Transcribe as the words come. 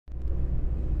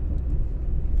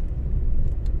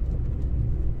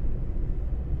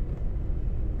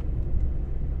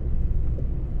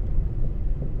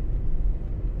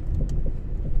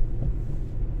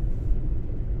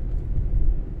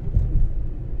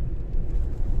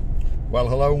Well,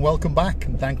 hello and welcome back,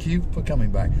 and thank you for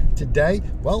coming back. Today,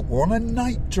 well, we're on a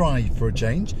night drive for a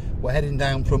change. We're heading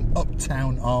down from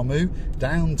uptown Armu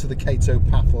down to the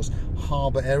Paphos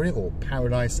harbour area, or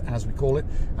paradise as we call it,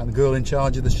 and the girl in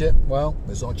charge of the ship, well,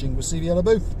 Miss Receiving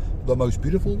Booth, the most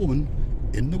beautiful woman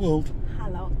in the world.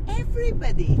 Hello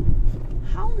everybody,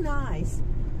 how nice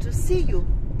to see you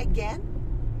again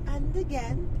and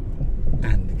again.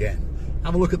 And again.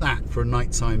 Have a look at that for a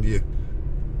nighttime view.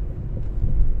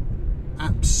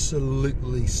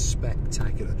 Absolutely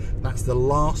spectacular. That's the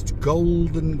last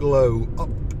golden glow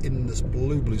up in this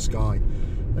blue sky,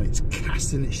 and it's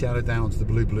casting its shadow down to the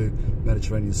blue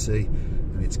Mediterranean Sea,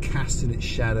 and it's casting its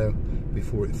shadow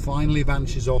before it finally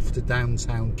vanishes off to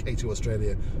downtown Cato,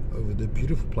 Australia, over the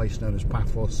beautiful place known as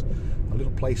Paphos, a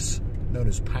little place known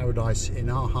as paradise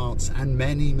in our hearts and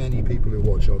many people who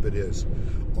watch our videos,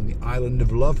 on the island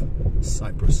of love,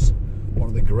 Cyprus. One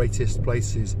of the greatest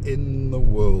places in the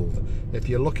world. If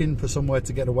you're looking for somewhere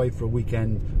to get away for a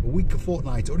weekend, a week, a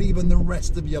fortnight, or even the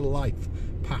rest of your life,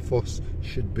 Paphos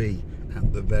should be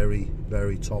at the very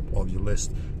top of your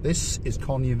list. This is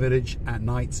Konya Village at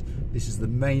night. This is the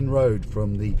main road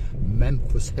from the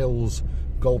Memphis Hills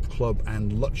Golf Club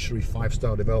and luxury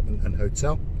 5-star development and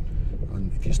hotel.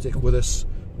 And if you stick with us,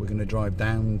 we're going to drive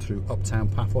down through uptown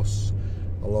Paphos,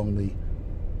 along the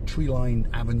tree-lined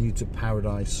avenue to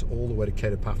paradise, all the way to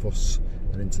Cato Paphos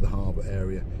and into the harbour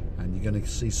area, and you're going to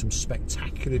see some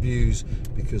spectacular views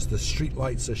because the street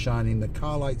lights are shining, the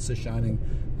car lights are shining,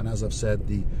 and as I've said,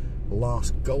 the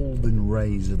last golden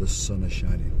rays of the sun are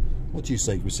shining. What do you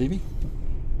say, Receiving?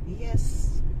 Yes,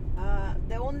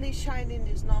 the only shining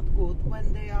is not good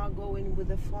when they are going with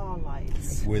the far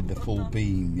lights. With the full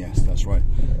beam, yes, that's right.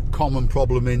 Common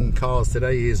problem in cars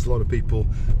today is a lot of people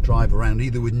drive around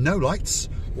either with no lights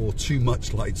or too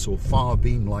much lights, or far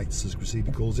beam lights as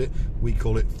Receiving calls it. We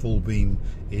call it full beam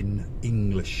in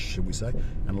English, should we say.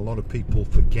 And a lot of people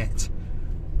forget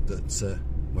that,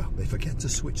 well, they forget to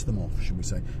switch them off, should we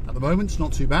say. At the moment, it's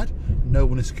not too bad. No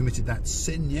one has committed that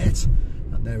sin yet.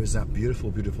 And there is that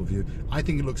beautiful view. I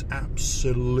think it looks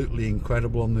absolutely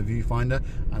incredible on the viewfinder,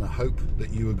 and I hope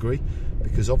that you agree,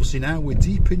 because obviously now we're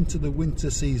deep into the winter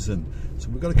season, so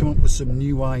we've got to come up with some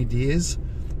new ideas.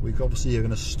 We obviously are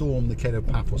going to storm the Cato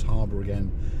Paphos harbour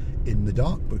again in the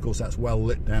dark, but of course that's well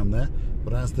lit down there.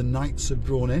 But as the nights have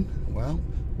drawn in, well,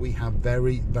 we have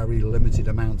very limited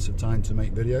amounts of time to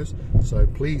make videos, so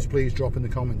please drop in the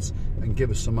comments and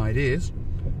give us some ideas.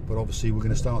 But obviously we're going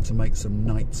to start to make some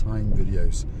nighttime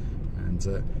videos,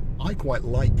 and I quite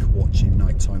like watching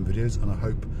nighttime videos, and I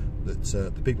hope that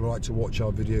the people who like to watch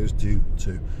our videos do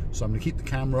too. So I'm going to keep the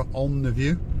camera on the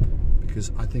view,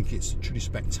 because I think it's truly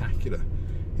spectacular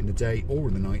in the day or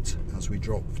in the night as we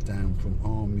drop down from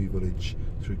Armu Village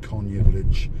through Konya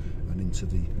Village and into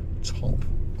the top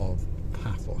of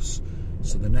Paphos.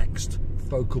 So the next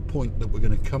focal point that we're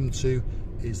going to come to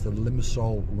is the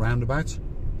Limassol roundabout.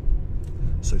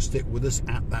 So stick with us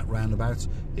at that roundabout.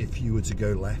 If you were to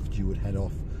go left, you would head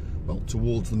off, well,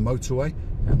 towards the motorway,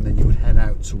 and then you would head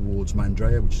out towards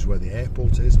Mandrea, which is where the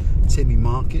airport is, Timmy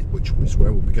Market, which is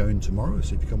where we'll be going tomorrow.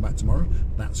 So if you come back tomorrow,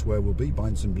 that's where we'll be,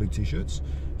 buying some blue t-shirts.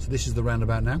 So this is the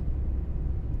roundabout now,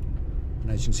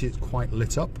 and as you can see, it's quite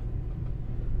lit up,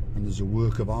 and there's a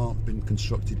work of art been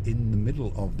constructed in the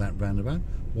middle of that roundabout.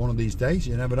 One of these days,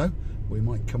 you never know, we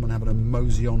might come and have a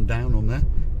mosey on down on there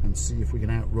and see if we can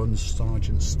outrun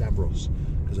Sergeant Stavros,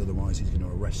 because otherwise he's going to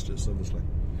arrest us, obviously.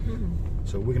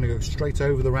 So we're going to go straight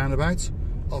over the roundabout,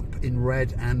 up in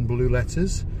red and blue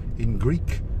letters. In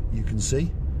Greek, you can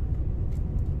see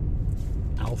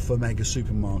Alpha Mega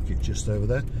Supermarket just over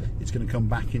there. It's going to come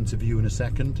back into view in a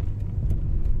second,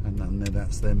 and then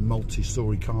that's their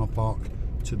multi-storey car park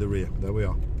to the rear. There we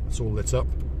are. It's all lit up.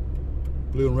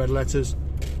 Blue and red letters,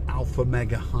 Alpha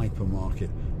Mega Hypermarket.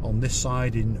 On this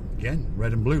side, in again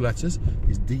red and blue letters,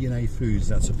 is DNA Foods.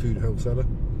 That's a food wholesaler.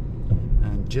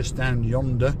 And just down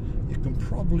yonder, you can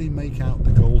probably make out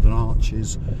the golden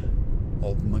arches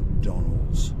of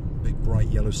McDonald's. Big bright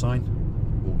yellow sign,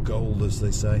 or gold as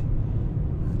they say.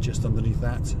 And just underneath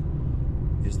that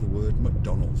is the word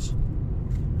McDonald's.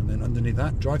 And then underneath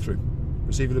that, drive-through.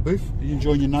 Receiving a booth. Are you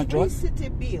enjoying your night drive? Electricity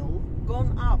bill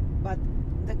gone up, but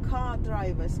the car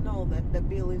drivers know that the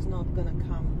bill is not going to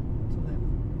come to them.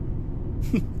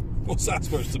 What's that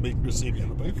supposed to mean, Receiving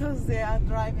a booth? Because they are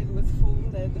driving with full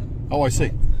leather. Oh, I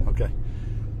see. Okay.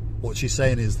 What she's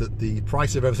saying is that the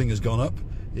price of everything has gone up.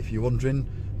 If you're wondering,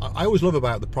 I always love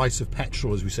about the price of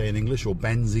petrol, as we say in English, or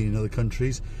benzene in other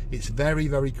countries. It's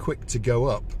very quick to go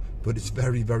up, but it's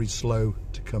very, very slow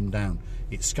to come down.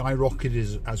 It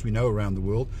skyrocketed, as we know, around the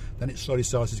world. Then it slowly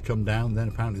started to come down. Then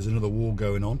apparently there's another war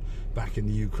going on back in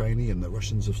the Ukraine, and the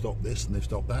Russians have stopped this and they've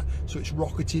stopped that. So it's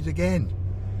rocketed again,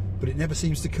 but it never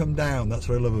seems to come down. That's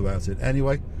what I love about it.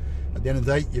 Anyway, at the end of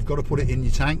the day, you've got to put it in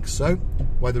your tank. So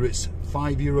whether it's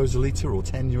 €5 a litre or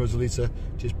 €10 a litre,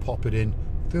 just pop it in,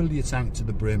 fill your tank to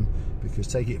the brim, because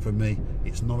take it from me,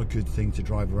 it's not a good thing to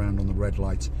drive around on the red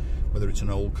light, whether it's an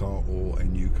old car or a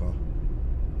new car.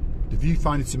 The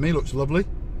viewfinder to me looks lovely.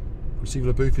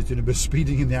 Receiver booth is doing a bit of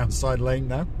speeding in the outside lane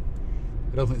now.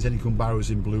 I don't think there's any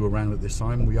Kumbaros in blue around at this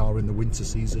time. We are in the winter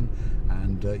season,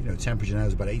 and you know, temperature now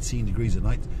is about 18 degrees at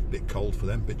night. A bit cold for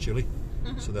them, a bit chilly.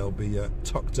 So they'll be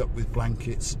tucked up with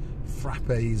blankets,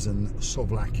 frappes and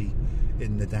souvlaki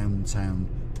in the downtown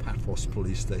Paphos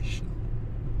police station.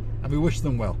 And we wish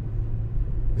them well.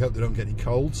 We hope they don't get any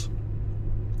colds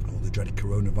or the dreaded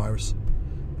coronavirus.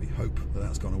 We hope that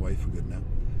that's gone away for good now.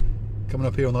 Coming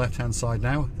up here on the left hand side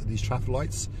now, these traffic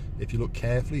lights, if you look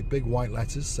carefully, big white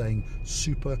letters saying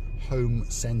Super Home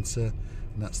Centre,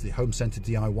 and that's the Home Centre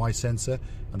DIY Centre.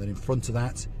 And then in front of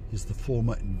that is the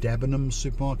former Debenham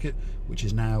supermarket, which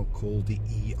is now called the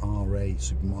ERA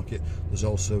supermarket. There's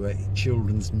also a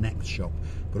children's Next shop,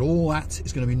 but all that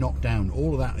is going to be knocked down.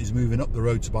 All of that is moving up the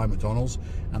road to buy McDonald's,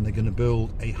 and they're going to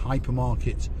build a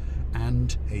hypermarket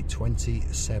and a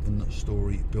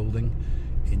 27-storey building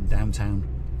in downtown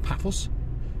Paphos.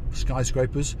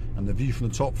 Skyscrapers, and the view from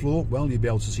the top floor, well, you'll be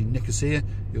able to see Nicosia,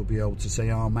 you'll be able to see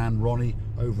our man Ronnie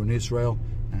over in Israel,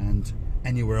 and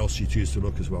anywhere else you choose to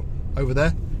look as well. Over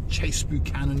there, Chase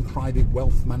Buchanan Private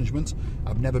Wealth Management.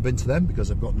 I've never been to them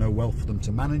because I've got no wealth for them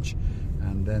to manage.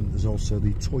 And then there's also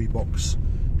the Toy Box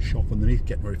shop underneath,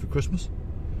 getting ready for Christmas.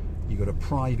 You've got a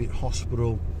private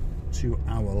hospital to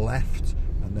our left,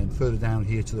 and then further down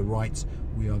here to the right,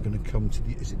 we are going to come to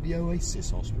the, is it the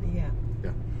Oasis Hospital? Yeah.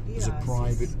 Yeah. There's a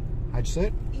private, how'd you say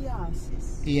it?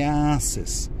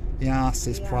 Iasis.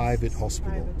 Iasis Private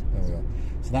Hospital. Private. There we are.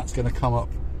 So that's going to come up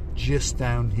just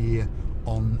down here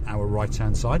on our right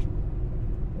hand side.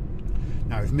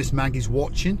 Now if Miss Maggie's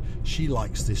watching, she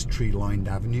likes this tree lined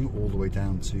avenue all the way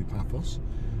down to Paphos.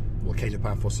 Well, Kate at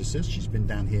Paphos says she's been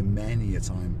down here many a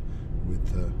time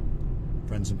with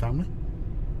friends and family.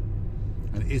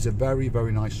 And it is a very,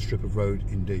 very nice strip of road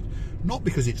indeed. Not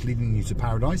because it's leading you to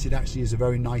paradise, it actually is a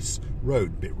very nice road.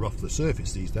 A bit rough the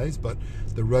surface these days, but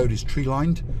the road is tree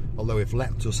lined. Although if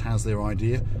Leptos has their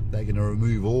idea, they're going to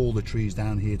remove all the trees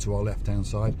down here to our left hand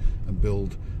side and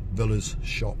build villas,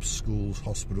 shops, schools,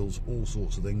 hospitals, all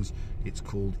sorts of things. It's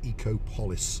called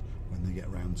Ecopolis when they get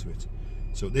around to it.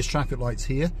 So at this traffic lights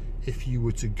here, if you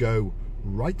were to go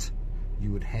right,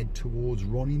 you would head towards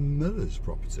Ronnie Miller's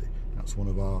property. That's one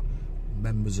of our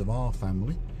members of our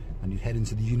family, and you'd head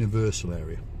into the Universal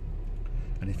area.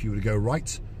 And if you were to go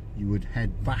right, you would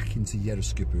head back into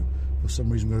Yereskipu. For some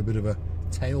reason we've got a bit of a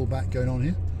tailback going on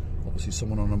here. Obviously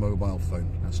someone on a mobile phone,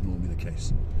 that's normally the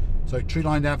case. So tree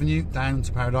lined avenue down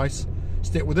to paradise.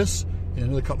 Stick with us. In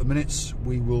another couple of minutes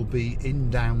we will be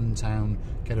in downtown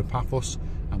Paphos,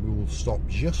 and we will stop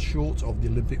just short of the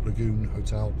Olympic Lagoon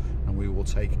Hotel, and we will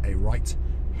take a right,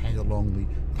 head along the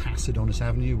Pasidonis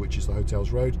Avenue, which is the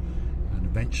hotel's road, and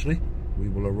eventually we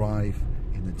will arrive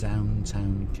in the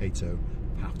downtown Cato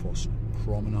Paphos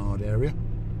promenade area.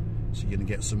 So you're going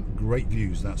to get some great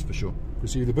views, that's for sure.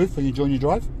 Receive the booth. Are you enjoying your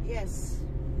drive? Yes,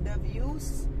 the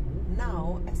views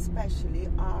now especially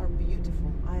are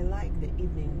beautiful. I like the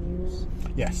evening views.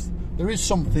 Yes, there is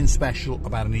something special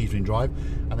about an evening drive,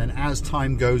 and then as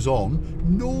time goes on,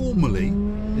 normally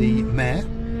the mayor,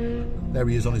 there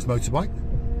he is on his motorbike,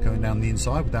 going down the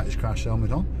inside without his crash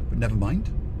helmet on, but never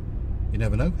mind. You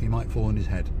never know, he might fall on his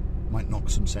head, might knock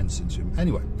some sense into him.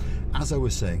 Anyway, as I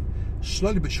was saying,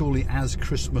 slowly but surely as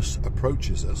Christmas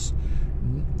approaches us,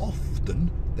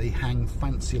 often they hang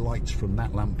fancy lights from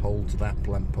that lamp pole to that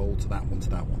lamp pole to that one to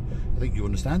that one. I think you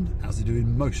understand, as they do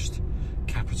in most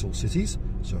capital cities.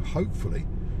 So hopefully,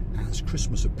 as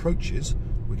Christmas approaches,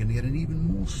 we're going to get an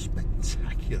even more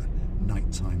spectacular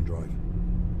nighttime drive.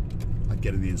 I'd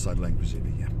get in the inside lane,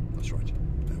 presumably. Yeah, that's right.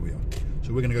 There we are.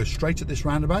 So we're going to go straight at this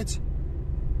roundabout.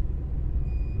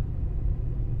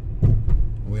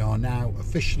 We are now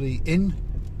officially in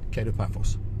Cato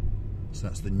Paphos. So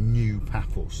that's the new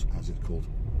Paphos, as it's called.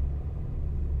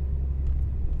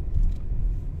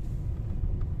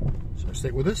 So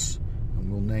stick with us, and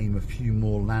we'll name a few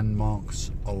more landmarks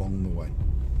along the way.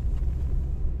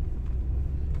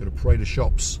 Got a parade of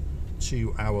shops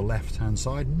to our left-hand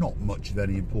side. Not much of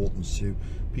any importance to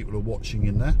people who are watching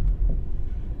in there.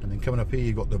 And then coming up here,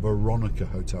 you've got the Veronica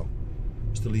Hotel.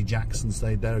 Mr. Lee Jackson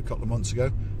stayed there a couple of months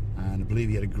ago, and I believe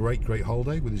he had a great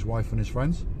holiday with his wife and his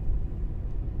friends.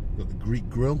 Got the Greek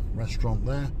Grill restaurant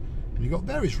there, and you've got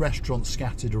various restaurants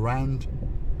scattered around.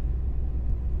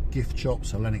 Gift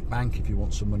shops, Hellenic Bank if you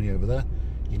want some money over there.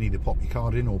 You can either pop your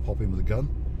card in or pop in with a gun.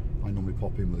 I normally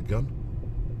pop in with a gun.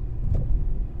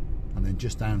 And then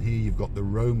just down here you've got the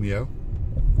Romeo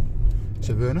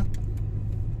Taverna.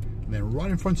 And then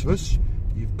right in front of us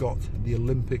you've got the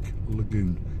Olympic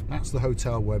Lagoon. That's the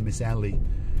hotel where Miss Ellie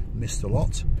missed a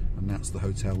lot, and that's the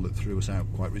hotel that threw us out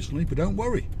quite recently. But don't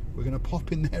worry, we're going to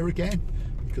pop in there again,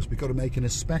 because we've got to make an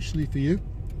especially for you,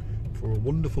 for a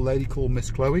wonderful lady called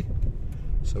Miss Chloe.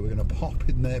 So we're going to pop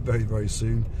in there very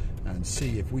soon and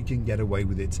see if we can get away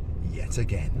with it yet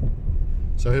again.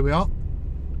 So here we are.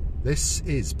 This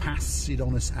is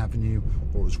Paphos Avenue,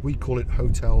 or as we call it,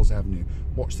 Hotels Avenue.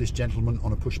 Watch this gentleman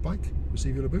on a push bike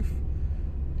receive your booth.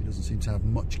 He doesn't seem to have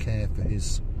much care for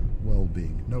his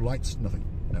well-being. No lights, nothing.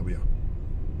 There we are.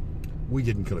 We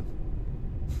didn't kill him.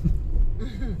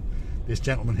 This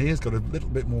gentleman here has got a little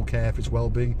bit more care for his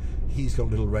well-being. He's got a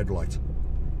little red light.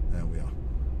 There we are.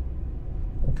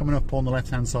 Coming up on the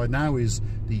left-hand side now is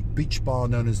the beach bar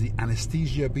known as the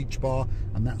Anesthesia Beach Bar,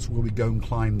 and that's where we go and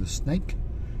climb the snake.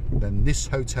 Then this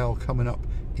hotel coming up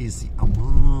is the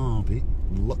Amalfi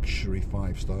Luxury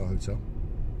 5-star Hotel,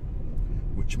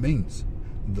 which means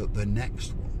that the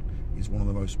next one is one of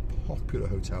the most popular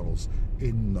hotels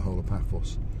in the whole of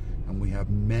Paphos, and we have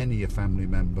many a family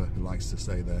member who likes to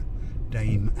stay there.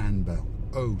 Dame Annabelle,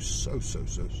 oh so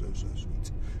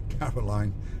sweet,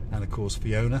 Caroline, and of course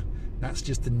Fiona. That's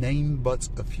just a name but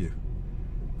a few,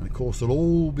 and of course they'll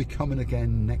all be coming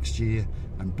again next year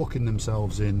and booking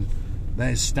themselves in.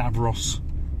 There's Stavros,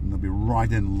 and they'll be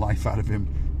riding life out of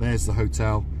him. There's the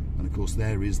hotel, and of course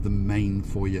there is the main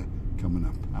foyer coming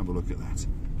up. Have a look at that.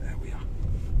 There we are.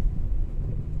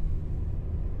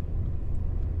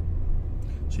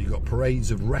 So you've got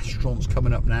parades of restaurants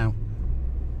coming up now,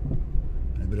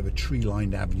 and a bit of a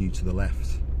tree-lined avenue to the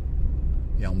left.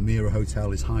 The Almira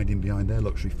Hotel is hiding behind there,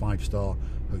 luxury 5-star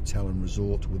hotel and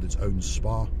resort with its own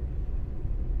spa.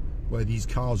 Where these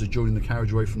cars are joining the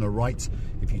carriageway from the right,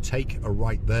 if you take a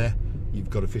right there, you've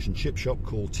got a fish and chip shop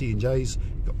called T&J's,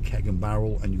 you've got Keg and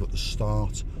Barrel, and you've got the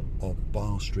start of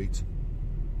Bar Street.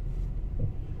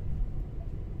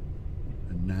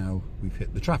 And now we've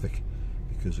hit the traffic,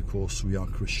 because of course we are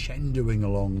crescendoing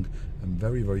along, and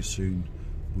very soon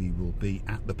we will be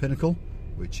at the pinnacle,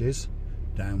 which is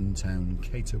downtown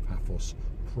Cato Paphos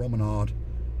Promenade.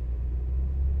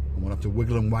 And we'll have to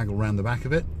wiggle and waggle around the back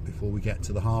of it before we get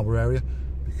to the harbour area,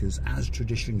 because as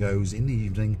tradition goes, in the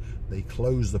evening they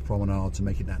close the promenade to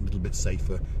make it that little bit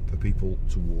safer for people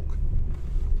to walk.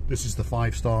 This is the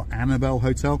 5-star Annabelle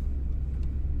Hotel.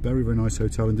 Very nice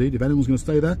hotel indeed. If anyone's going to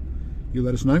stay there, you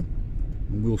let us know,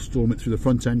 and we'll storm it through the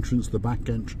front entrance, the back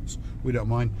entrance. We don't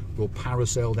mind. We'll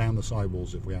parasail down the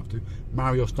sidewalls if we have to.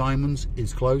 Marios Diamonds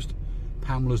is closed.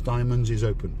 Pamela's Diamonds is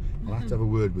open. I'll have to have a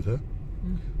word with her.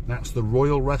 That's the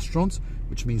Royal Restaurant,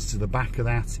 which means to the back of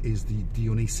that is the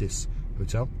Dionysus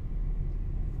Hotel.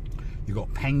 You've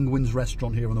got Penguins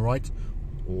Restaurant here on the right,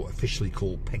 or officially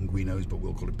called Penguinos, but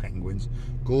we'll call it Penguins.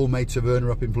 Gourmet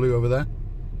Taverna up in blue over there.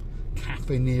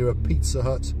 Cafe Nera Pizza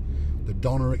Hut. The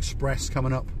Donna Express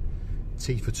coming up.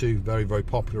 Tea for Two, very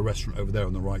popular restaurant over there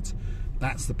on the right.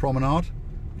 That's the promenade,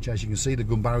 which, as you can see, the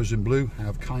Gumbaros in blue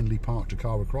have kindly parked a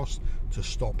car across to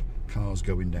stop cars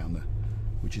going down there,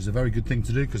 which is a very good thing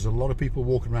to do, because a lot of people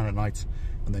walking around at night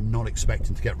and they're not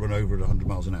expecting to get run over at 100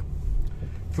 miles an hour.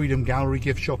 Freedom Gallery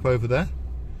gift shop over there.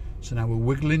 So now we're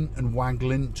wiggling and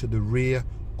waggling to the rear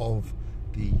of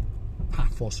the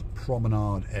Paphos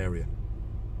Promenade area.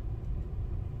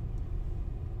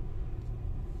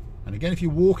 And again, if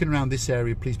you're walking around this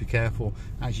area, please be careful.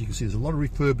 As you can see, there's a lot of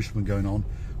refurbishment going on.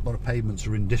 A lot of pavements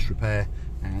are in disrepair,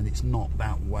 and it's not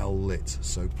that well lit.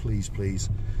 So please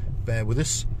bear with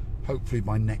us. Hopefully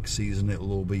by next season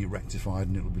it'll all be rectified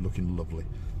and it'll be looking lovely.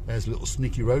 There's a little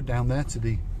sneaky road down there to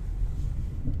the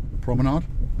promenade.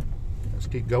 Let's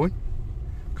keep going.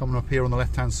 Coming up here on the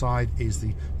left hand side is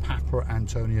the Papa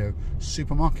Antonio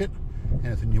supermarket.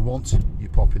 Anything you want, you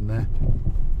pop in there.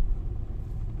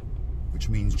 Which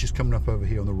means just coming up over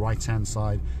here on the right hand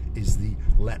side is the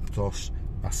Leptos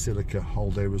Basilica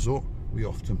Holiday Resort. We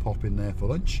often pop in there for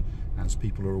lunch, as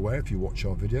people are aware if you watch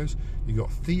our videos. You've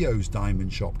got Theo's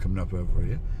Diamond Shop coming up over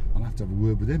here. I'll have to have a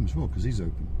word with him as well, because he's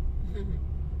open.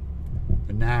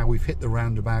 And now we've hit the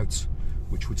roundabout,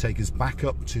 which will take us back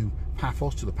up to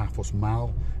Paphos, to the Paphos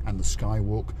Mall and the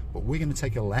Skywalk. But we're going to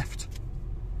take a left,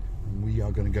 and we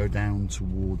are going to go down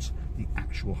towards the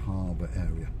actual harbour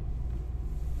area.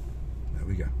 There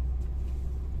we go.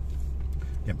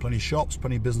 Again, plenty of shops,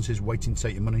 plenty of businesses waiting to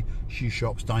take your money. Shoe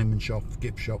shops, diamond shops,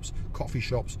 gift shops, coffee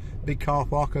shops. Big car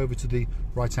park over to the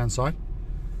right hand side.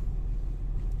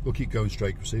 We'll keep going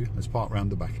straight, see? Let's park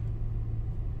round the back.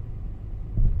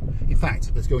 In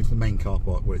fact, let's go into the main car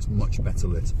park where it's much better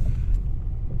lit.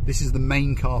 This is the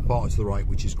main car park to the right,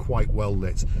 which is quite well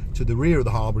lit. To the rear of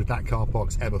the harbour, if that car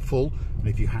park's ever full, and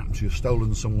if you happen to have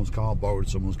stolen someone's car, borrowed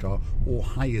someone's car, or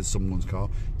hired someone's car,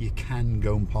 you can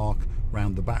go and park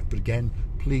round the back. But again,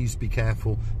 please be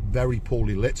careful, very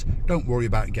poorly lit. Don't worry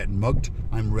about getting mugged,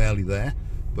 I'm rarely there,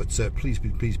 but please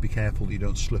be careful that you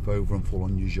don't slip over and fall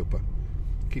on your jumper.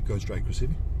 Keep going straight, Chrissy.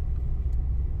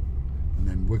 And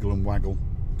then wiggle and waggle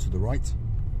to the right.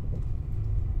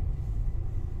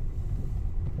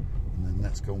 And then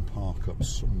let's go and park up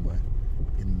somewhere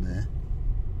in there,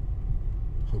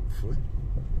 hopefully.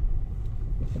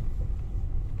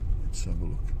 Let's have a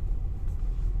look.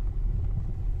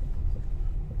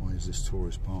 Why is this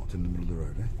tourist parked in the middle of the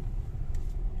road, eh?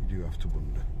 You do have to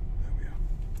wonder. There we are.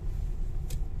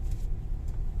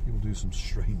 People do some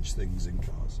strange things in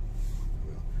cars. There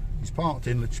we are. He's parked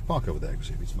in, let's park over there because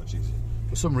it's much easier.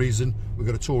 For some reason, we've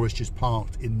got a tourist just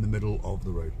parked in the middle of the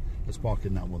road. Let's park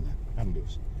in that one there. That'll do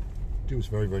us. Do us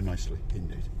very, very nicely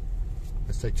indeed.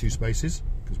 Let's take 2 spaces,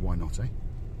 because why not, eh?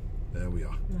 There we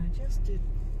are. No, just did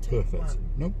Perfect. one.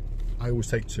 Nope, I always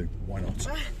take 2. Why not?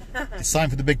 It's time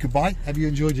for the big goodbye. Have you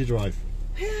enjoyed your drive?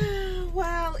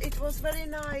 Well, it was very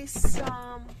nice,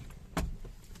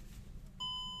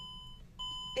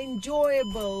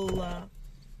 enjoyable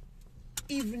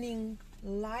evening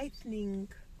lightning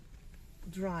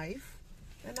drive,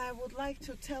 and I would like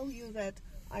to tell you that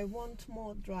I want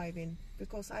more driving,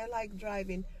 because I like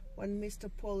driving when Mr.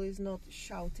 Paul is not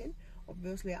shouting.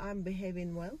 Obviously I'm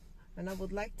behaving well, and I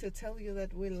would like to tell you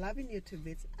that we're loving you to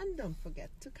bits, and don't forget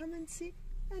to come and see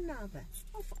another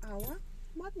of our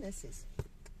madnesses.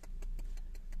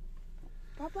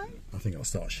 Bye bye. I think I'll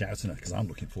start shouting her because I'm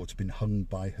looking forward to being hung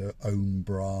by her own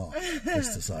bra,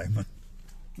 Mr. Simon.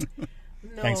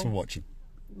 No. Thanks for watching.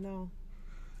 No.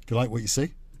 If you like what you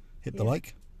see, hit the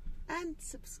like and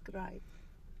subscribe.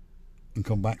 and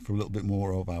come back for a little bit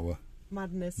more of our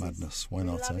Madness. Why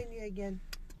not? We're loving you again.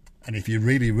 And if you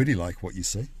really, really like what you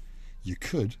see, you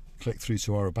could click through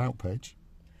to our About page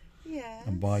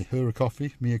and buy her a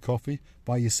coffee, me a coffee,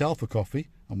 buy yourself a coffee,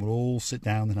 and we'll all sit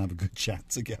down and have a good chat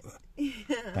together.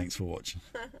 Thanks for watching.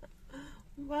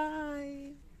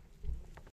 Bye.